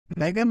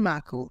Meghan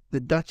Markle,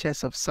 the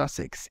Duchess of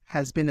Sussex,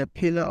 has been a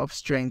pillar of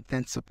strength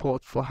and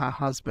support for her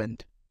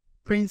husband,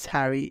 Prince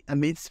Harry,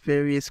 amidst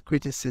various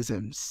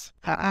criticisms.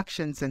 Her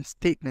actions and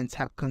statements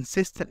have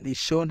consistently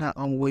shown her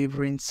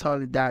unwavering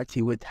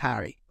solidarity with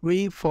Harry,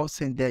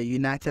 reinforcing their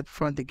united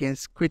front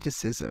against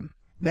criticism.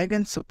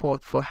 Meghan's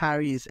support for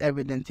Harry is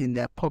evident in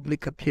their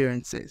public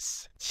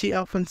appearances. She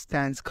often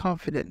stands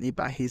confidently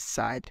by his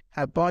side,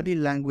 her body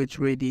language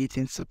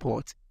radiating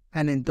support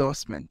and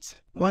endorsement.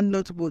 One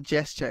notable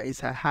gesture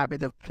is her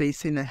habit of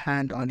placing a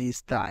hand on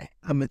his thigh,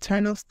 a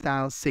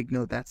maternal-style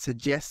signal that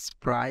suggests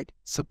pride,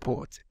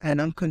 support,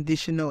 and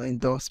unconditional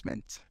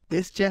endorsement.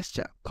 This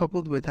gesture,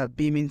 coupled with her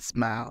beaming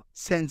smile,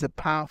 sends a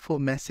powerful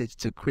message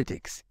to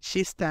critics.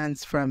 She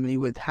stands firmly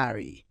with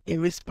Harry. In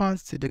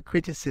response to the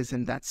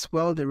criticism that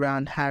swirled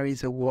around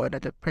Harry's award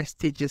at a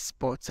prestigious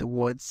sports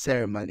awards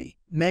ceremony,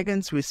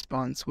 Meghan's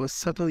response was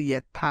subtle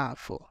yet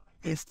powerful.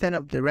 Instead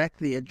of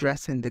directly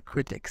addressing the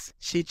critics,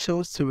 she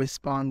chose to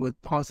respond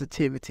with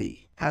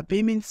positivity. Her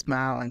beaming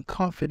smile and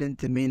confident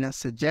demeanor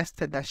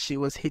suggested that she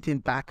was hitting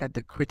back at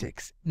the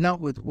critics, not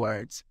with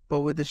words,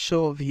 but with a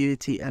show of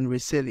unity and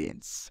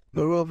resilience.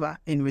 Moreover,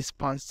 in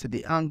response to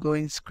the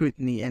ongoing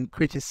scrutiny and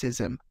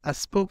criticism, a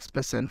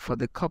spokesperson for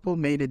the couple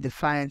made a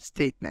defiant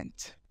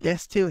statement. "They're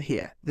still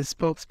here," the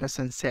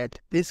spokesperson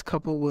said. "This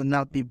couple will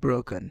not be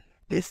broken."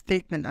 This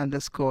statement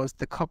underscores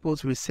the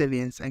couple's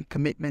resilience and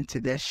commitment to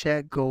their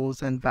shared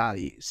goals and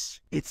values.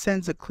 It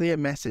sends a clear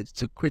message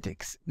to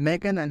critics.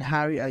 Meghan and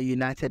Harry are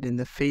united in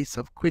the face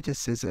of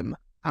criticism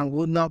and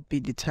will not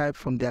be deterred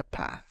from their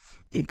path.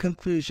 In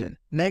conclusion,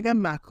 Meghan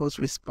Markle's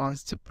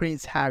response to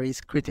Prince Harry's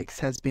critics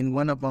has been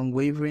one of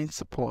unwavering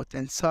support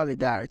and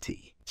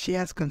solidarity. She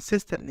has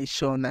consistently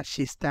shown that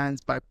she stands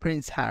by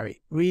Prince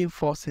Harry,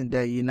 reinforcing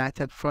their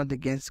united front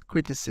against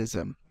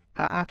criticism.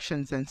 Her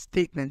actions and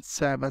statements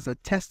serve as a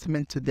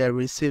testament to their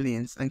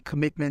resilience and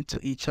commitment to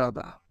each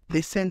other.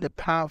 They send a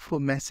powerful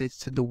message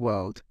to the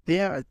world. They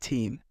are a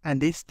team,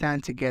 and they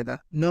stand together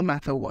no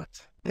matter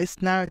what.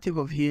 This narrative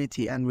of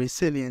unity and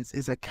resilience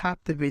is a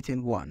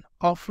captivating one,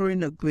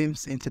 offering a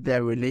glimpse into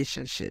their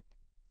relationship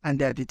and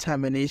their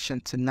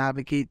determination to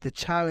navigate the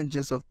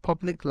challenges of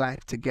public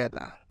life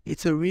together.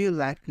 It's a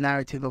real-life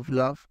narrative of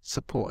love,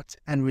 support,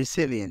 and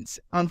resilience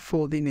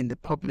unfolding in the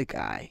public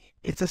eye.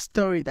 It's a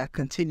story that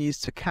continues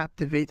to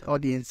captivate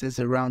audiences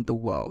around the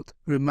world,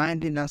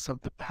 reminding us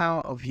of the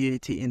power of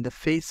unity in the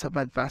face of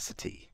adversity.